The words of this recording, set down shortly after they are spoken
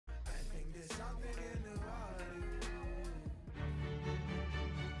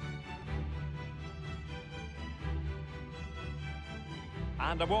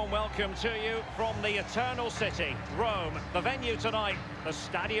And a warm welcome to you from the Eternal City, Rome. The venue tonight, the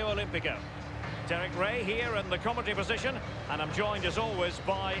Stadio Olimpico. Derek Ray here in the commentary position, and I'm joined as always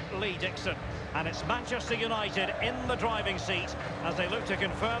by Lee Dixon. And it's Manchester United in the driving seat as they look to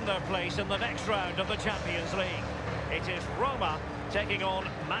confirm their place in the next round of the Champions League. It is Roma taking on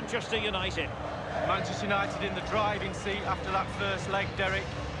Manchester United. Manchester United in the driving seat after that first leg, Derek.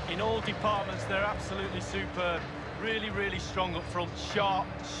 In all departments, they're absolutely superb. Really, really strong up front, sharp.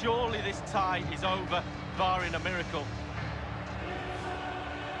 Surely this tie is over, barring a miracle.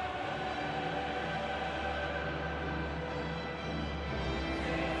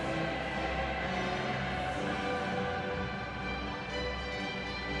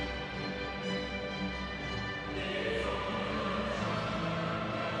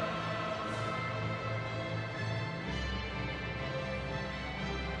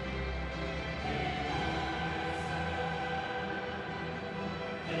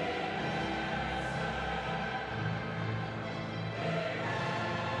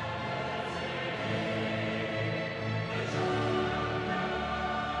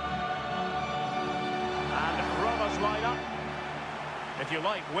 Lineup. If you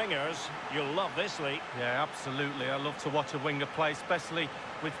like wingers, you'll love this, Lee. Yeah, absolutely. I love to watch a winger play, especially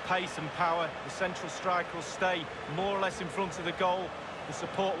with pace and power. The central striker will stay more or less in front of the goal. The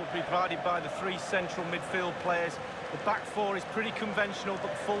support will be provided by the three central midfield players. The back four is pretty conventional, but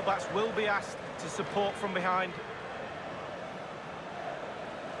the fullbacks will be asked to support from behind.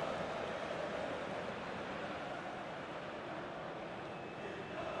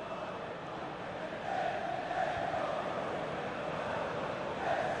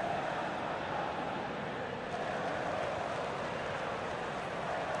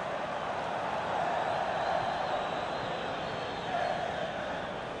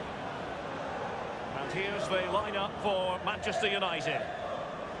 Here's the lineup for Manchester United.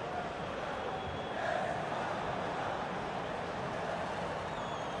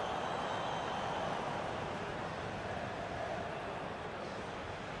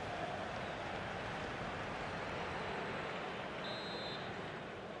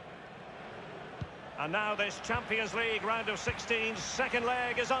 And now this Champions League round of 16's second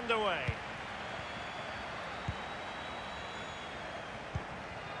leg is underway.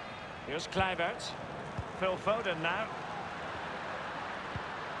 Here's Kluivert. Phil Foden now.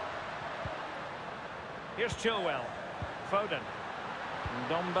 Here's Chilwell. Foden.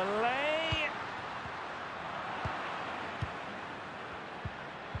 Ndombele.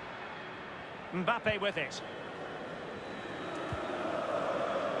 Mbappe with it.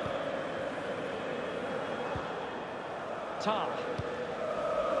 Tar.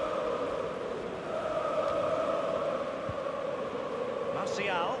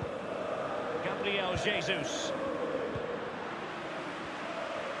 Martial. Gabriel Jesus.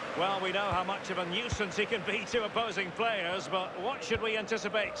 Well, we know how much of a nuisance he can be to opposing players, but what should we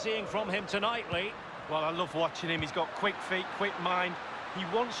anticipate seeing from him tonight, Lee? Well, I love watching him. He's got quick feet, quick mind. He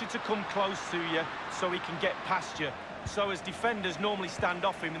wants you to come close to you so he can get past you. So as defenders normally stand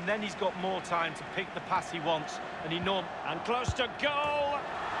off him, and then he's got more time to pick the pass he wants. And close to goal.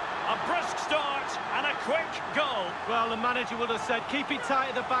 A brisk start and a quick goal. Well, the manager would have said, keep it tight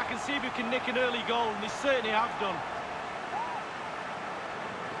at the back and see if you can nick an early goal, and they certainly have done.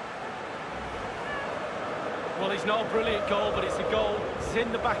 Well, it's not a brilliant goal, but it's a goal. It's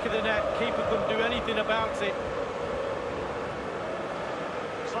in the back of the net. Keeper couldn't do anything about it.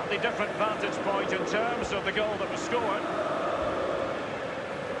 Slightly different vantage point in terms of the goal that was scored.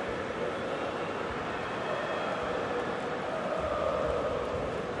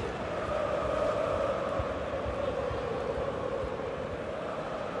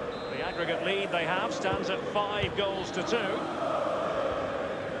 The aggregate lead they have stands at 5 goals to 2.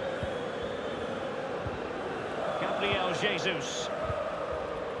 Gabriel Jesus.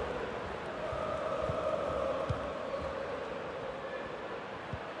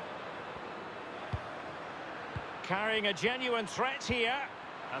 Carrying a genuine threat here,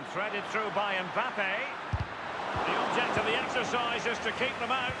 and threaded through by Mbappe. The object of the exercise is to keep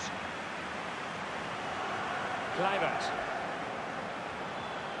them out. Kluivert.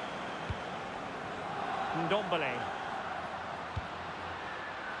 Ndombele.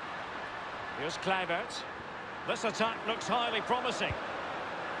 Here's Kluivert. This attack looks highly promising.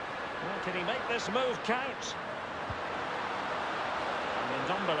 Well, can he make this move count?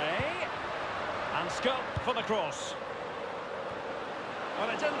 Ndombele. And scope for the cross. Well,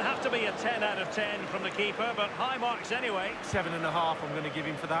 it didn't have to be a 10 out of 10 from the keeper, but high marks anyway. 7.5 I'm going to give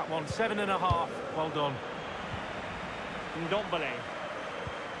him for that one. 7.5. Well done. Ndombele.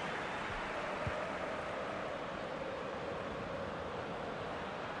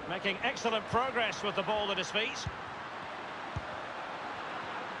 Making excellent progress with the ball at his feet.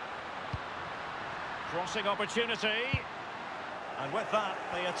 Crossing opportunity. And with that,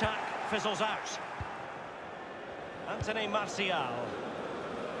 the attack fizzles out. Anthony Martial.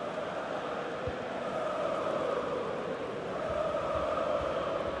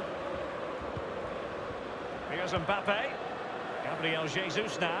 Here's Mbappe. Gabriel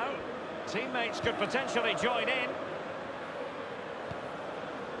Jesus now. Teammates could potentially join in.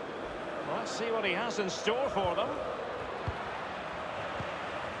 Let's see what he has in store for them.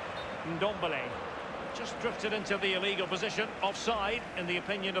 Ndombele. Just drifted into the illegal position, offside, in the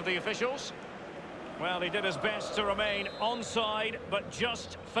opinion of the officials. Well, he did his best to remain onside, but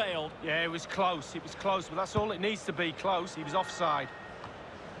just failed. Yeah, it was close, but that's all it needs to be, close. He was offside.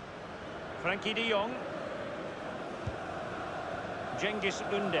 Frankie de Jong. Cengiz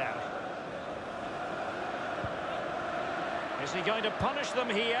Ünder. Is he going to punish them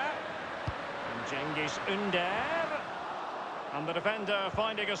here? And Cengiz Ünder. And the defender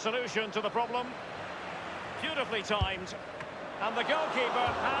finding a solution to the problem. Beautifully timed. And the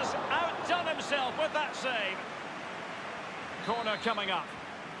goalkeeper has outdone himself with that save. Corner coming up.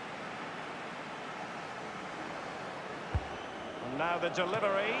 And now the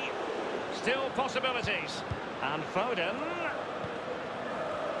delivery. Still possibilities. And Foden.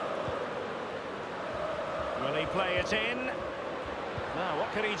 Will he play it in? Now,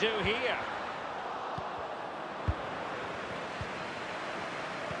 what can he do here?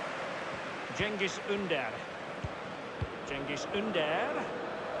 Cengiz Ünder. Cengiz Ünder.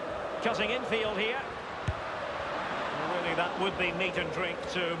 Cutting infield here. Well, really, that would be meat and drink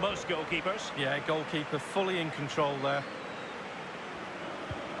to most goalkeepers. Yeah, goalkeeper fully in control there.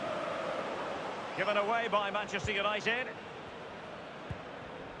 Given away by Manchester United.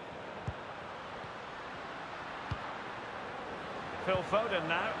 Phil Foden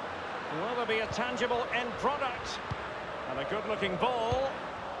now. Will there be a tangible end product? And a good-looking ball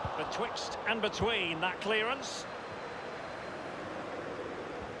betwixt and between that clearance.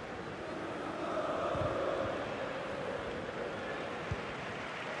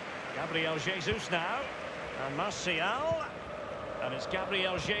 Gabriel Jesus now. And Martial. And it's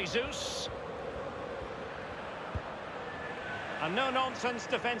Gabriel Jesus. And no-nonsense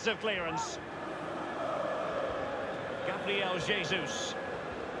defensive clearance. Gabriel Jesus.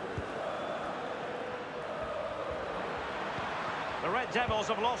 The Red Devils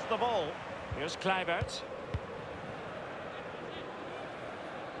have lost the ball. Here's Kluivert.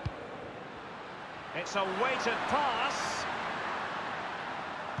 It's a weighted pass.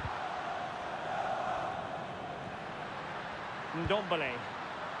 Ndombele.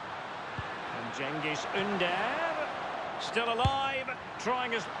 And Cengiz Ünder. Still alive,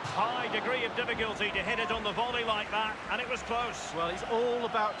 trying his high degree of difficulty to hit it on the volley like that, and it was close. Well, it's all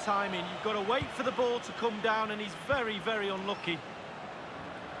about timing. You've got to wait for the ball to come down, and he's very, very unlucky.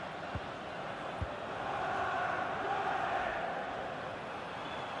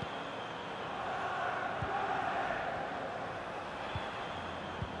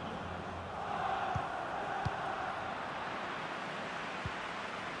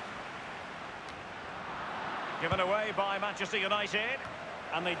 Given away by Manchester United,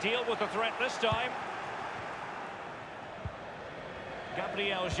 and they deal with the threat this time.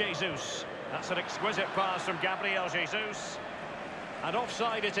 Gabriel Jesus. That's an exquisite pass from Gabriel Jesus. And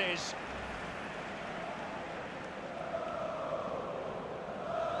offside it is.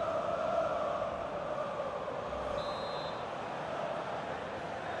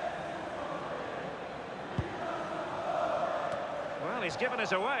 Well, he's given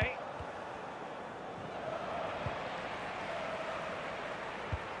us away.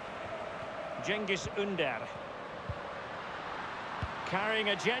 Cengiz Ünder. Carrying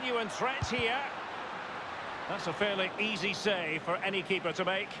a genuine threat here. That's a fairly easy save for any keeper to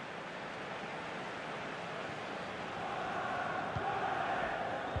make.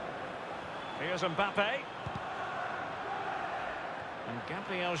 Here's Mbappe. And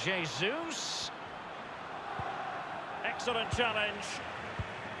Gabriel Jesus. Excellent challenge.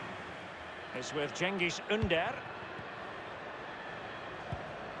 It's with Cengiz Ünder.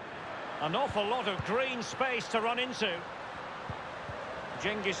 An awful lot of green space to run into.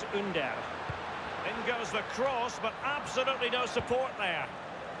 Cengiz Ünder. In goes the cross, but absolutely no support there.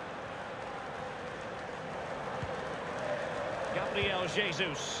 Gabriel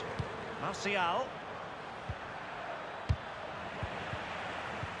Jesus. Martial.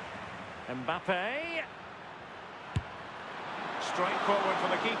 Mbappe. Straight forward for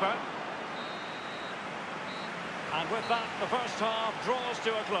the keeper. And with that, the first half draws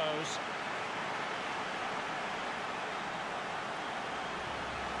to a close.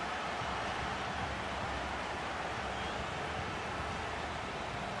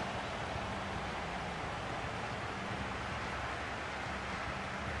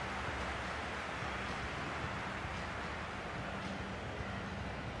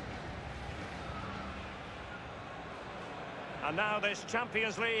 And now this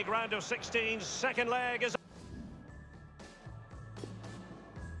Champions League round of 16's second leg is...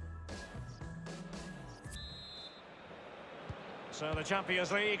 So the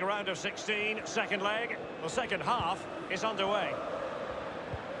Champions League round of 16, second leg, the second half is underway.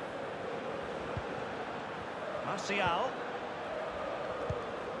 Martial.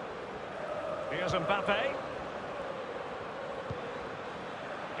 Here's Mbappe.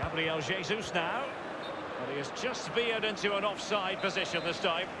 Gabriel Jesus now. But he has just veered into an offside position this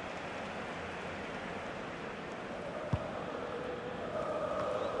time.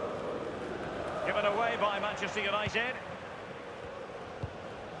 Given away by Manchester United.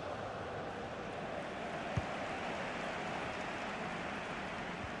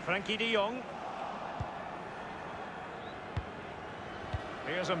 Frankie de Jong.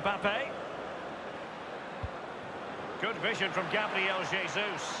 Here's Mbappe. Good vision from Gabriel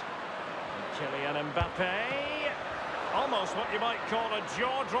Jesus. Kylian Mbappe. Almost what you might call a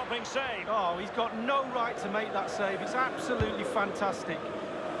jaw-dropping save. Oh, he's got no right to make that save. It's absolutely fantastic.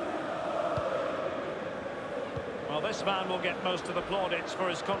 Well, this man will get most of the plaudits for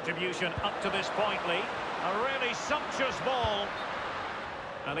his contribution up to this point, Lee. A really sumptuous ball.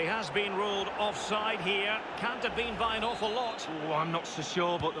 And he has been ruled offside here. Can't have been by an awful lot. Oh, I'm not so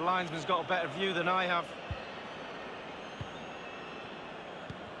sure, but the linesman's got a better view than I have.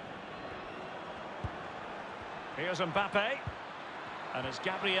 Here's Mbappe. And it's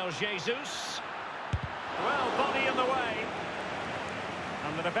Gabriel Jesus. Well, body in the way.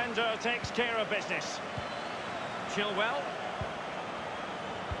 And the defender takes care of business. Chilwell.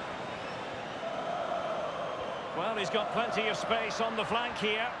 Well, he's got plenty of space on the flank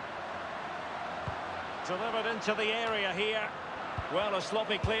here. Delivered into the area here. Well, a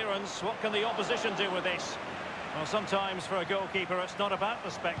sloppy clearance. What can the opposition do with this? Well, sometimes for a goalkeeper, it's not about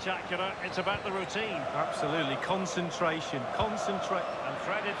the spectacular, it's about the routine. Absolutely. Concentration. Concentrate. And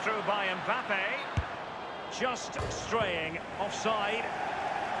threaded through by Mbappe. Just straying offside.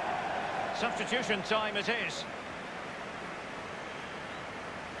 Substitution time it is.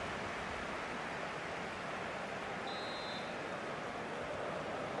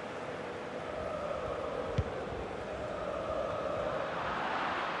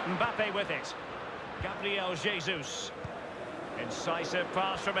 Mbappe with it. Gabriel Jesus. Incisive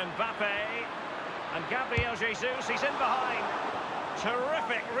pass from Mbappe. And Gabriel Jesus, he's in behind.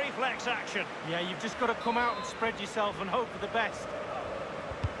 Terrific reflex action. Yeah, you've just got to come out and spread yourself and hope for the best.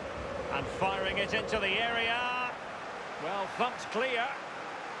 And firing it into the area. Well, thumped clear.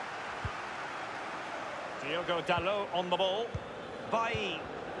 Diogo Dalot on the ball. Bailly.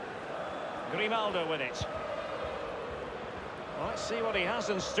 Grimaldo with it. Well, let's see what he has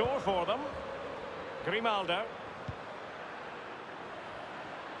in store for them. Grimaldo.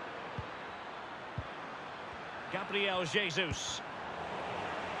 Gabriel Jesus.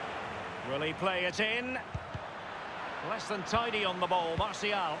 Will he play it in? Less than tidy on the ball,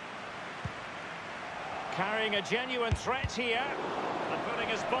 Martial. Carrying a genuine threat here. And putting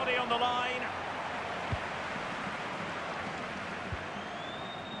his body on the line.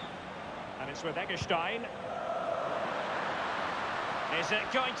 And it's with Eggestein. Is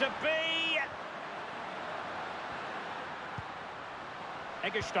it going to be?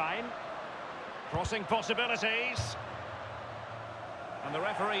 Eggestein. Crossing possibilities. And the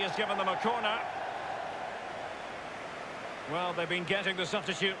referee has given them a corner. Well, they've been getting the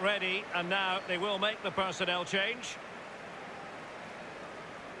substitute ready, and now they will make the personnel change.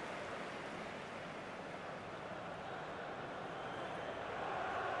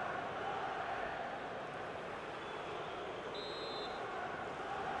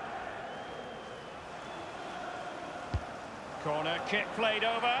 Corner kick played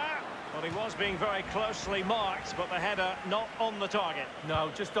over. Well, he was being very closely marked, but the header not on the target. No,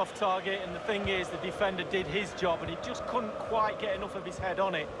 just off target, and the thing is, the defender did his job, and he just couldn't quite get enough of his head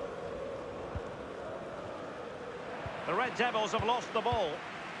on it. The Red Devils have lost the ball.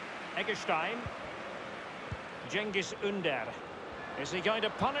 Eggestein. Cengiz Ünder. Is he going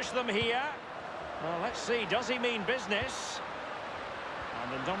to punish them here? Well, let's see. Does he mean business?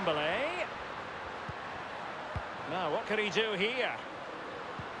 And Ndombele. Now, what can he do here?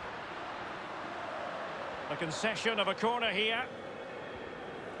 The concession of a corner here.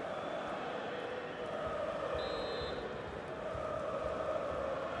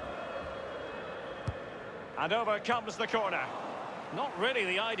 And over comes the corner. Not really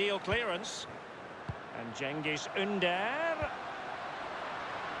the ideal clearance. And Cengiz Ünder.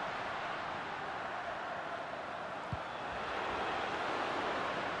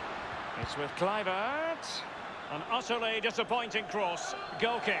 It's with Kluivert. An utterly disappointing cross.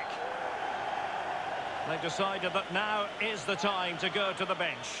 Goal kick. They've decided that now is the time to go to the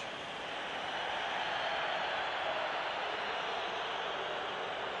bench.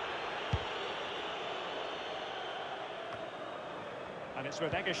 And it's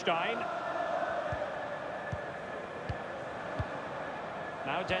with Eggestein.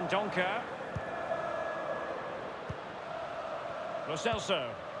 Now Dendoncker. Lo Celso.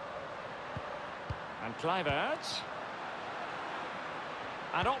 And Kluivert.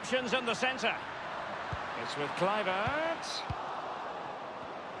 And options in the centre. It's with Kluivert.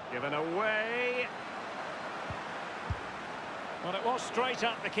 Given away. Well, it was straight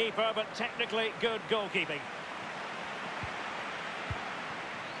at the keeper, but technically good goalkeeping.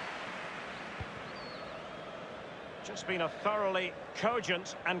 Just been a thoroughly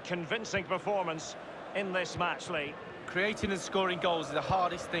cogent and convincing performance in this match, Lee. Creating and scoring goals is the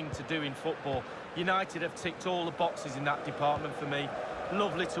hardest thing to do in football. United have ticked all the boxes in that department for me.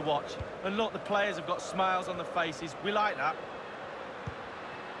 Lovely to watch. And look, the players have got smiles on their faces. We like that.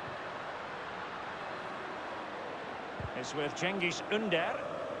 It's with Cengiz Ünder.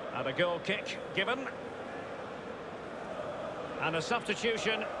 And a goal kick given. And a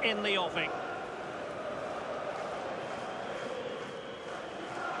substitution in the offing.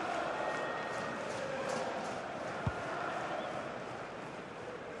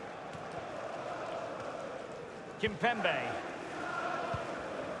 Kimpembe.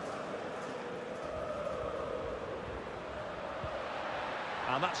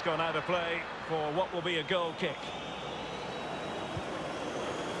 And that's gone out of play for what will be a goal kick.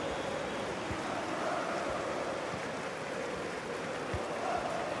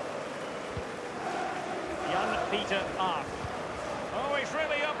 Jan-Peter Arp. Oh, he's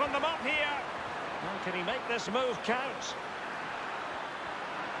really opened them up here. Well, can he make this move count?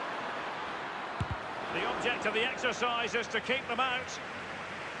 The object of the exercise is to keep them out.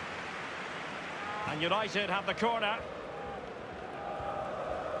 And United have the corner.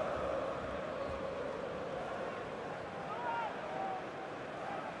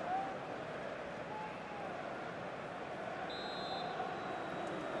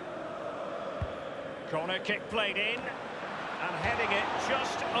 Corner kick played in. And heading it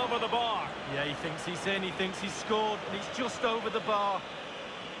just over the bar. Yeah, he thinks he's in, he thinks he's scored, and it's just over the bar.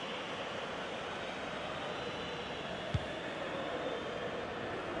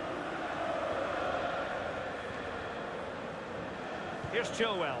 Here's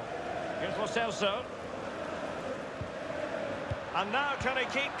Chilwell. Here's Lo Celso. And now can he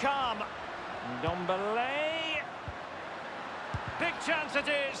keep calm? Ndombele. Big chance it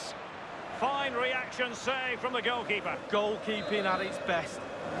is. Fine reaction save from the goalkeeper. Goalkeeping at its best.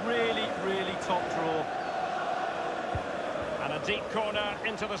 Really, really top draw. And a deep corner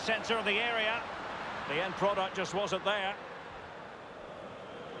into the centre of the area. The end product just wasn't there.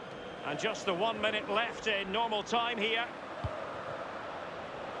 And just the 1 minute left in normal time here.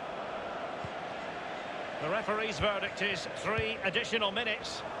 The referee's verdict is 3 additional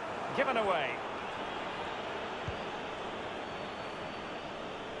minutes given away.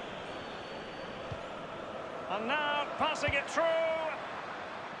 And now passing it through.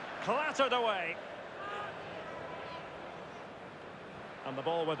 Clattered away. And the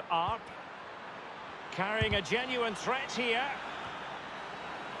ball with Arp. Carrying a genuine threat here.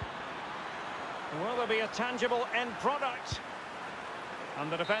 Will there be a tangible end product? And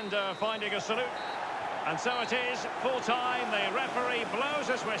the defender finding a salute. And so it is, full-time, the referee blows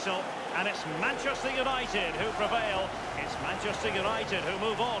his whistle, and it's Manchester United who prevail. It's Manchester United who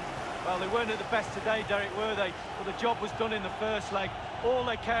move on. Well, they weren't at the best today, Derek, were they? But the job was done in the first leg. All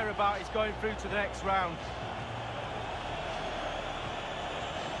they care about is going through to the next round.